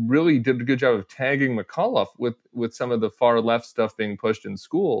really did a good job of tagging McAuliffe with some of the far left stuff being pushed in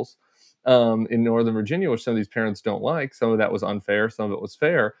schools in Northern Virginia, which some of these parents don't like. Some of that was unfair, some of it was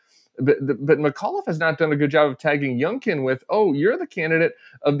fair. But McAuliffe has not done a good job of tagging Youngkin with, oh, you're the candidate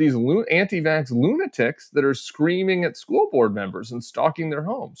of these anti-vax lunatics that are screaming at school board members and stalking their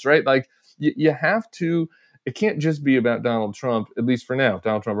homes, right? Like you have to. It can't just be about Donald Trump, at least for now. If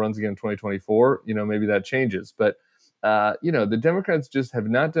Donald Trump runs again in 2024, maybe that changes. But the Democrats just have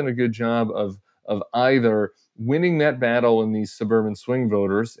not done a good job of either winning that battle in these suburban swing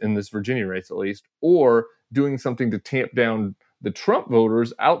voters in this Virginia race, at least, or doing something to tamp down the Trump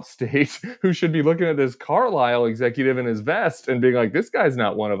voters outstate who should be looking at this Carlisle executive in his vest and being like, this guy's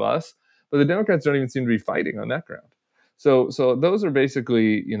not one of us. But the Democrats don't even seem to be fighting on that ground. So those are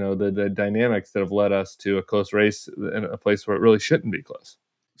basically, the dynamics that have led us to a close race in a place where it really shouldn't be close.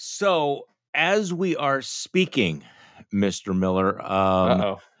 So as we are speaking, Mr. Miller,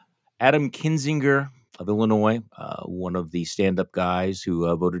 Uh-oh. Adam Kinzinger of Illinois, one of the stand-up guys who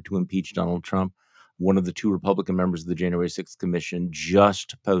voted to impeach Donald Trump, one of the two Republican members of the January 6th Commission,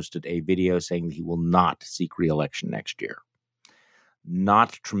 just posted a video saying that he will not seek re-election next year.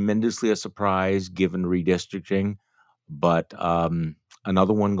 Not tremendously a surprise given redistricting, but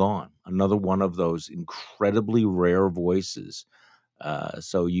another one gone. Another one of those incredibly rare voices.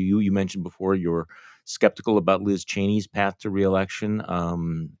 So you mentioned before you're skeptical about Liz Cheney's path to reelection.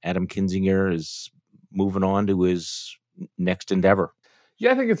 Adam Kinzinger is moving on to his next endeavor.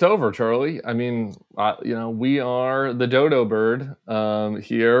 Yeah, I think it's over, Charlie. I mean, we are the dodo bird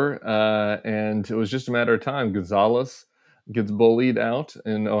here, and it was just a matter of time. Gonzalez gets bullied out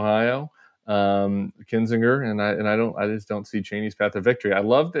in Ohio. Kinzinger I just don't see Cheney's path to victory. I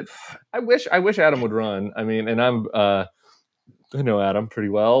love that. I wish Adam would run. I mean, and I know Adam pretty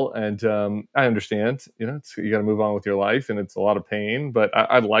well, and I understand. You got to move on with your life, and it's a lot of pain. But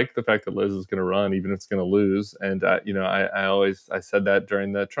I like the fact that Liz is going to run, even if it's going to lose. And I said that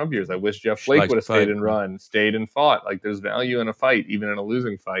during the Trump years. I wish Jeff She Flake likes would to have stayed fight. and run, stayed and fought. Like there's value in a fight, even in a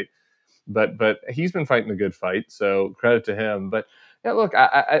losing fight. But he's been fighting a good fight, so credit to him. But yeah, look,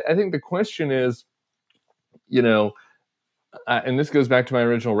 I think the question is, you know, and this goes back to my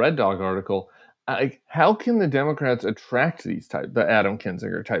original Red Dog article. How can the Democrats attract the Adam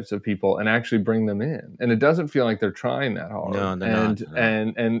Kinzinger types of people, and actually bring them in? And it doesn't feel like they're trying that No, hard. they're not.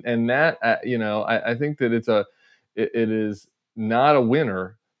 And No. and that I think that it is not a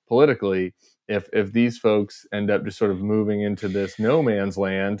winner politically if these folks end up just sort of moving into this no man's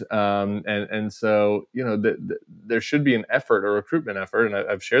land. And so there should be an effort, a recruitment effort, and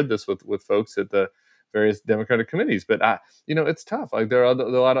I've shared this with folks at the various Democratic committees. But it's tough. Like there are a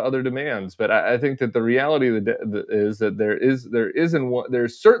lot of other demands, but I think that the reality is that there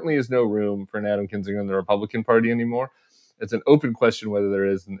certainly is no room for an Adam Kinzinger in the Republican Party anymore. It's an open question whether there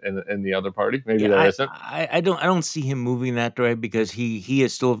is in the other party. Maybe Yeah, there I, isn't. I, I don't see him moving that way because he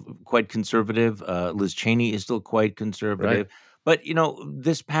is still quite conservative. Liz Cheney is still quite Right. conservative. But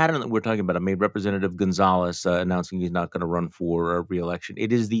this pattern that we're talking about, I made Representative Gonzalez announcing he's not going to run for reelection.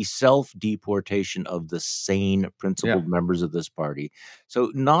 It is the self deportation of the sane, Yeah. principled members of this party.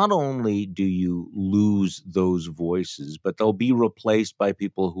 So not only do you lose those voices, but they'll be replaced by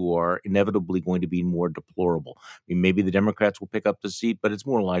people who are inevitably going to be more deplorable. I mean, maybe the Democrats will pick up the seat, but it's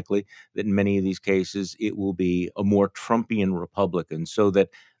more likely that in many of these cases it will be a more Trumpian Republican, so that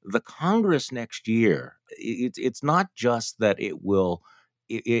the Congress next year, it's not just that it will,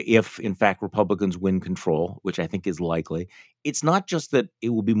 if in fact Republicans win control, which I think is likely, it's not just that it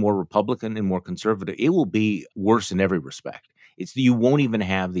will be more Republican and more conservative, it will be worse in every respect. It's you won't even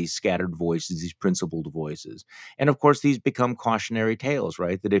have these scattered voices, these principled voices. And of course, these become cautionary tales,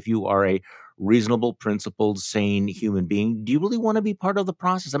 right? That if you are a reasonable, principled, sane human being, do you really want to be part of the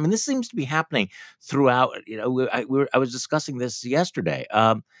process? I mean, this seems to be happening throughout. I was discussing this yesterday.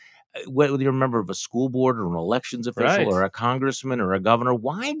 Whether you're a member of a school board or an elections official Right. or a congressman or a governor,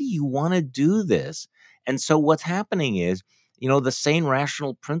 why do you want to do this? And so what's happening is, the sane,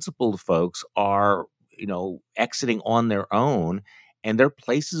 rational, principled folks are, exiting on their own, and their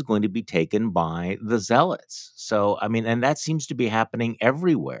place is going to be taken by the zealots. So, I mean, and that seems to be happening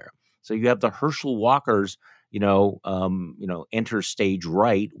everywhere. So you have the Herschel Walkers, enter stage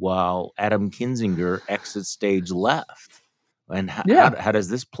right while Adam Kinzinger exits stage left. And Yeah. how does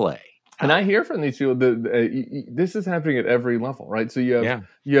this play And out? I hear from these people this is happening at every level, right? So Yeah.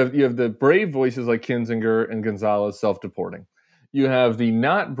 you have the brave voices like Kinzinger and Gonzalez self-deporting. You have the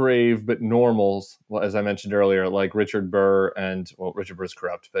not brave but normals, well, as I mentioned earlier, like Richard Burr and well, Richard Burr's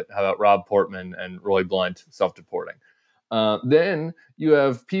corrupt, but how about Rob Portman and Roy Blunt self-deporting? Then you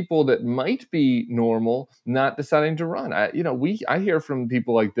have people that might be normal not deciding to run. I hear from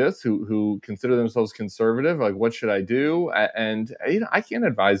people like this who consider themselves conservative. Like, what should I do? And I can't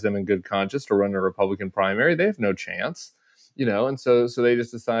advise them in good conscience to run a Republican primary. They have no chance. And so they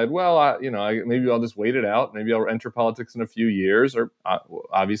just decide, well, maybe I'll just wait it out. Maybe I'll enter politics in a few years, or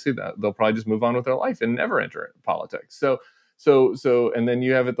obviously they'll probably just move on with their life and never enter politics. And then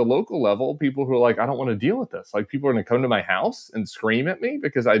you have at the local level people who are like, I don't want to deal with this. Like, people are going to come to my house and scream at me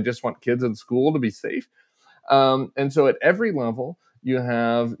because I just want kids in school to be safe. And so at every level, you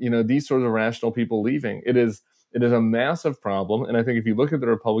have these sorts of rational people leaving. It is a massive problem, and I think if you look at the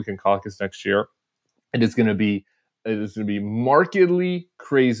Republican caucus next year, it is going to be markedly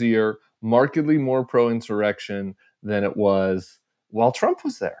crazier, markedly more pro-insurrection than it was while Trump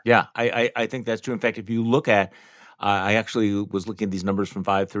was there. Yeah, I think that's true. In fact, if you look at, I actually was looking at these numbers from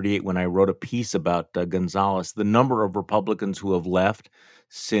 538 when I wrote a piece about Gonzalez. The number of Republicans who have left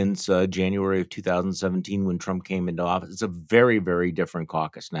since January of 2017 when Trump came into office, it's a very, very different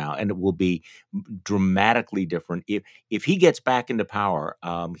caucus now, and it will be dramatically different if he gets back into power.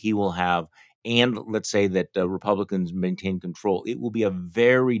 He will have. And let's say that Republicans maintain control. It will be a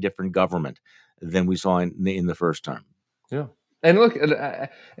very different government than we saw in the first term. Yeah. And look,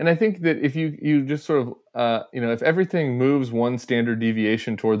 and I think that if you just sort of if everything moves one standard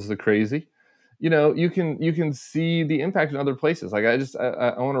deviation towards the crazy, you can see the impact in other places. Like I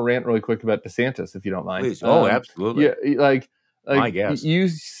want to rant really quick about DeSantis, if you don't mind. Please. Oh, absolutely. Yeah, like My guess. you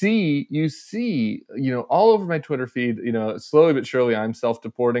see all over my Twitter feed. Slowly but surely, I'm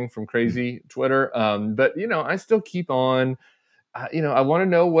self-deporting from crazy Twitter. But I still keep on. I want to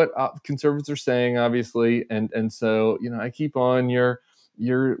know what conservatives are saying, obviously, and so I keep on your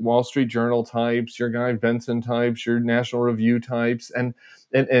Wall Street Journal types, your Guy Benson types, your National Review types, and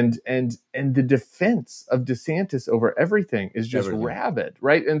the defense of DeSantis over everything is just Everything. rabid,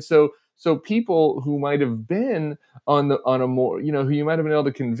 right? And so people who might have been on a more who you might have been able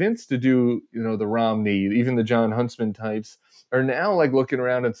to convince to do the Romney, even the John Huntsman types are now like looking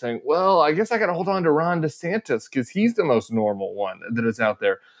around and saying, well, I guess I got to hold on to Ron DeSantis because he's the most normal one that is out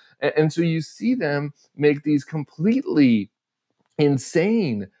there. And so you see them make these completely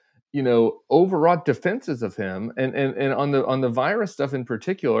insane, overwrought defenses of him, and on the virus stuff in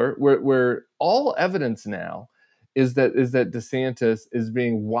particular, where all evidence now is that DeSantis is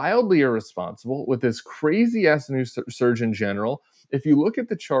being wildly irresponsible with this crazy ass new surgeon general. If you look at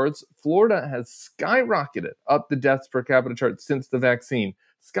the charts, Florida has skyrocketed up the deaths per capita chart since the vaccine.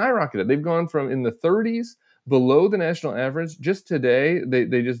 Skyrocketed. They've gone from in the 30s below the national average. Just today,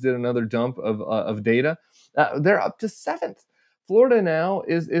 they just did another dump of data. They're up to seventh. Florida now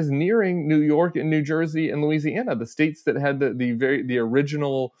is nearing New York and New Jersey and Louisiana, the states that had the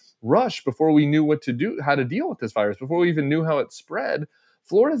original rush before we knew what to do, how to deal with this virus, before we even knew how it spread.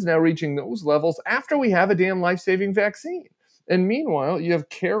 Florida's now reaching those levels after we have a damn life-saving vaccine. And meanwhile, you have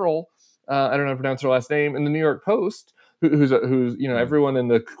Carol, I don't know how to pronounce her last name, in the New York Post, who's Mm. everyone in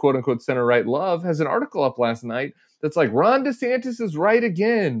the quote unquote center right love, has an article up last night that's like, Ron DeSantis is right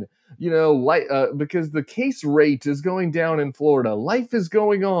again. Because the case rate is going down in Florida. Life is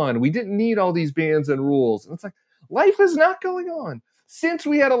going on. We didn't need all these bans and rules. And it's like, life is not going on. Since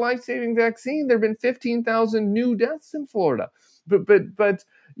we had a life-saving vaccine, there have been 15,000 new deaths in Florida. But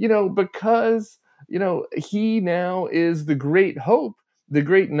because he now is the great hope, the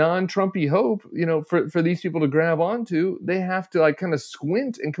great non-Trumpy hope, for these people to grab onto, they have to like kind of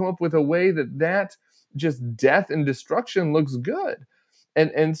squint and come up with a way that just death and destruction looks good.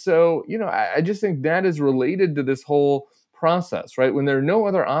 And so I just think that is related to this whole process, right? When there are no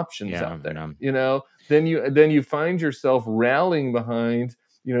other options Yeah, out there, yeah. then you find yourself rallying behind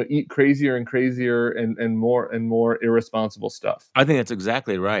eat crazier and crazier and more irresponsible stuff. I think that's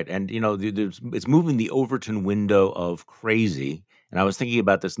exactly right, and, it's moving the Overton window of crazy, and I was thinking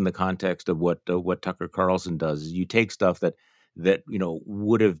about this in the context of what Tucker Carlson does, is you take stuff that,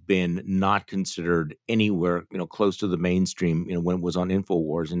 would have been not considered anywhere, close to the mainstream, when it was on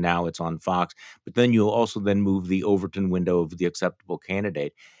InfoWars, and now it's on Fox, but then you also then move the Overton window of the acceptable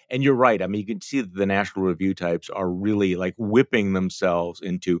candidate, and you're right, I mean, you can see that the National Review types are really, like, whipping themselves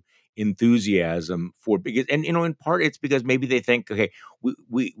into enthusiasm for because and in part it's because maybe they think, okay,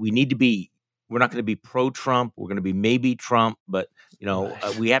 we need to be We're not going to be pro-Trump. We're going to be maybe Trump, but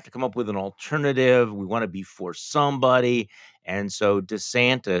Right. we have to come up with an alternative. We want to be for somebody, and so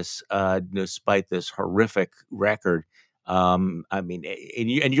DeSantis, despite this horrific record, I mean,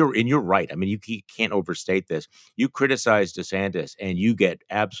 and you're right. I mean, you can't overstate this. You criticize DeSantis, and you get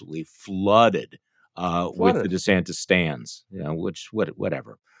absolutely flooded with the Flooded. DeSantis stands.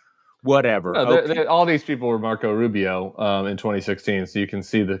 Whatever. No, Okay, all these people were Marco Rubio in 2016, so you can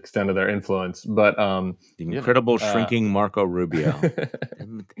see the extent of their influence. But the you know, incredible shrinking Marco Rubio.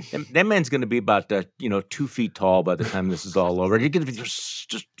 That man's going to be about 2 feet tall by the time this is all over. You're going to be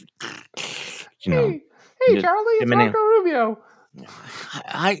just you know, hey, just Charlie, it's him and him. Marco Rubio.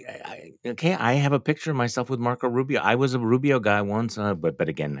 Okay. I have a picture of myself with Marco Rubio. I was a Rubio guy once, but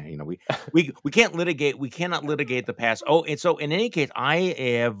again, we can't litigate. We cannot litigate the past. Oh, and so in any case, I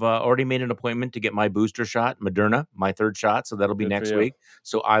have already made an appointment to get my booster shot, Moderna, my third shot. So that'll be Good for next you. week.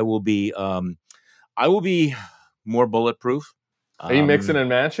 So I will be more bulletproof. Are you mixing Um, and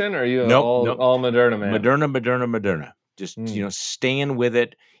matching, or are you nope, nope. all Moderna man? Moderna. Just Hmm. staying with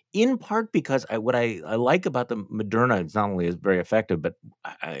it. In part because what I like about the Moderna, it's not only is very effective, but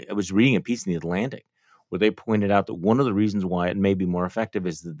I was reading a piece in the Atlantic where they pointed out that one of the reasons why it may be more effective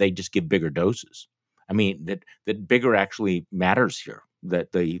is that they just give bigger doses. I mean that bigger actually matters here.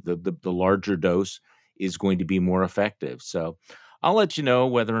 That the larger dose is going to be more effective. So I'll let you know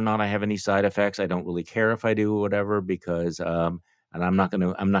whether or not I have any side effects. I don't really care if I do or whatever because and I'm not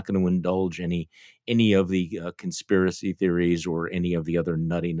gonna indulge any of the conspiracy theories or any of the other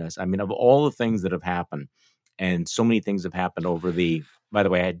nuttiness. I mean, of all the things that have happened, and so many things have happened over the. By the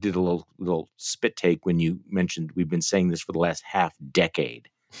way, I did a little spit take when you mentioned we've been saying this for the last half decade,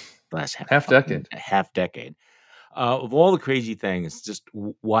 last half Half fucking decade. half decade. Of all the crazy things, just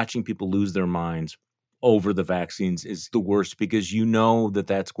watching people lose their minds over the vaccines is the worst because you know that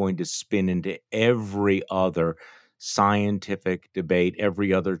that's going to spin into every other scientific debate,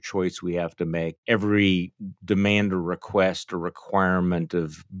 every other choice we have to make, every demand or request or requirement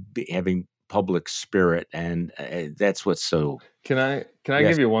of having public spirit, and that's what's so. Can I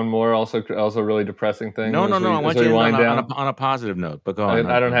Yes. give you one more also really depressing thing No, no, as no. I we want you to end on wind a on down? a on a positive note, but go on.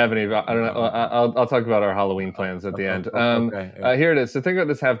 I don't have any. I don't. I'll talk about our Halloween plans at the end. Okay. Yeah. Here it is. So think about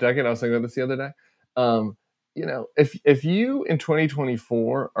this half decade. I was thinking about this the other day. Um, if you in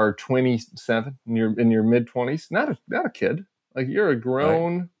 2024 are 27, in your mid 20s, not a kid. Like you're a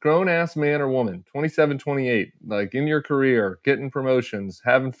Right. grown ass man or woman, 27, 28, like in your career, getting promotions,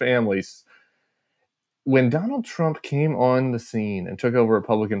 having families. When Donald Trump came on the scene and took over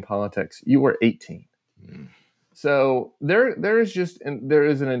Republican politics, you were 18. Mm. So there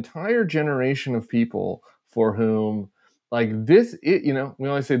is an entire generation of people for whom we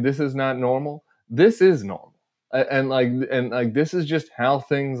always say this is not normal. This is normal, and this is just how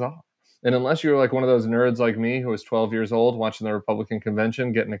things are. And unless you're like one of those nerds like me who was 12 years old watching the Republican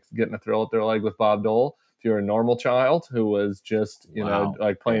convention, getting a thrill at their leg with Bob Dole, if you're a normal child who was just Wow.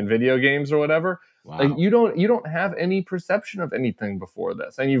 like Okay. playing video games or whatever, like Wow. you don't have any perception of anything before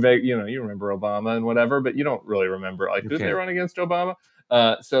this, and you remember Obama and whatever, but you don't really remember like who they Okay. run against Obama.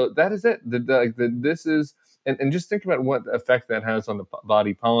 So that is it. This is and just think about what effect that has on the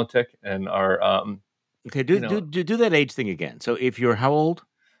body politic and our Okay. you Do do know. do do that age thing again. So if you're how old?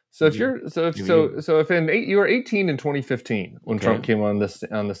 So if you're If you so if in eight you were 18 in 2015 when okay. Trump came on the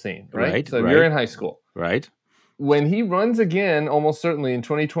scene, right? Right. So you're Right. in high school. Right. When he runs again, almost certainly in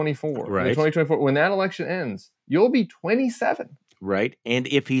 2024, Right. when that election ends, you'll be 27. Right. And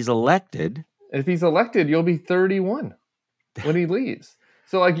if he's elected, If he's elected, you'll be 31 when he leaves.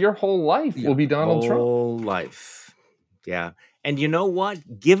 So like your whole life your will be Donald Trump. whole life. Yeah. And you know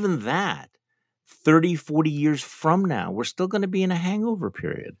what? Given that 30, 40 years from now, we're still going to be in a hangover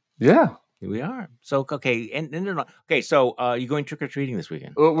period. Yeah. Here we are. So okay. And no, no. Okay. So you going trick or treating this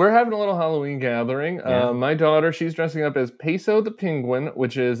weekend? Well, we're having a little Halloween gathering. Yeah. My daughter, she's dressing up as Peso the Penguin,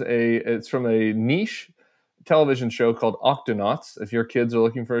 which is it's from a niche television show called Octonauts. If your kids are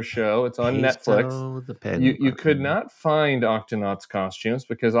looking for a show, it's on Netflix. Peso the You could penguin. not find Octonauts costumes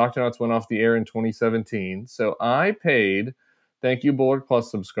because Octonauts went off the air in 2017. So I paid, thank you, Bullet Plus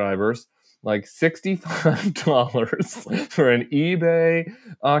subscribers, like $65 for an eBay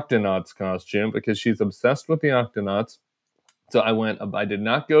Octonauts costume because she's obsessed with the Octonauts. So I did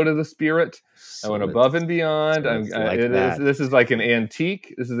not go to the Spirit. I went So above it's and beyond. so it's like that. This is like an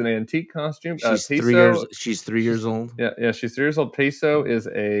antique. This is an antique costume. She's 3 years. Peso, She's 3 years she's old. yeah, she's 3 years old. Peso is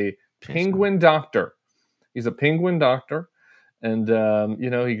a Peso. penguin doctor. He's a penguin doctor, and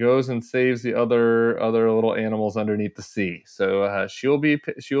he goes and saves the other little animals underneath the sea. So she'll be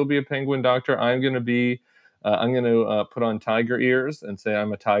a penguin doctor. I'm going to put on tiger ears and say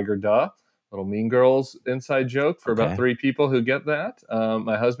I'm a tiger, duh. little Mean Girls inside joke for about Okay. 3 people who get that.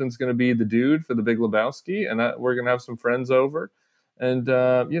 My husband's going to be the dude for the Big Lebowski, and we're going to have some friends over. And,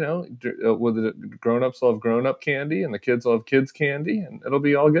 with the grown-ups will have grown-up candy, and the kids will have kids candy, and it'll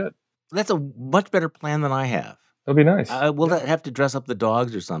be all good. That's a much better plan than I have. It'll be nice. I will Yeah. have to dress up the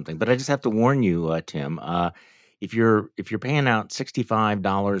dogs or something, but I just have to warn you, Tim. If you're paying out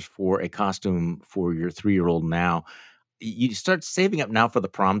 $65 for a costume for your 3-year-old now, you start saving up now for the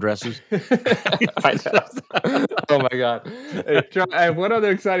prom dresses. I know. Oh my God. Hey, I have one other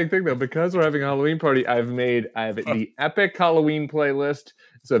exciting thing though. Because we're having a Halloween party, I have the epic Halloween playlist.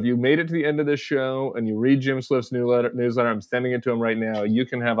 So if you made it to the end of this show and you read Jim Swift's newsletter, I'm sending it to him right now. You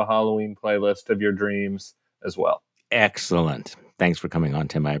can have a Halloween playlist of your dreams as well. Excellent. Thanks for coming on,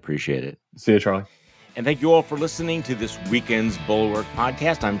 Tim. I appreciate it. See you, Charlie. And thank you all for listening to this weekend's Bulwark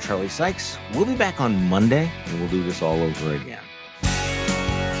podcast. I'm Charlie Sykes. We'll be back on Monday, and we'll do this all over again.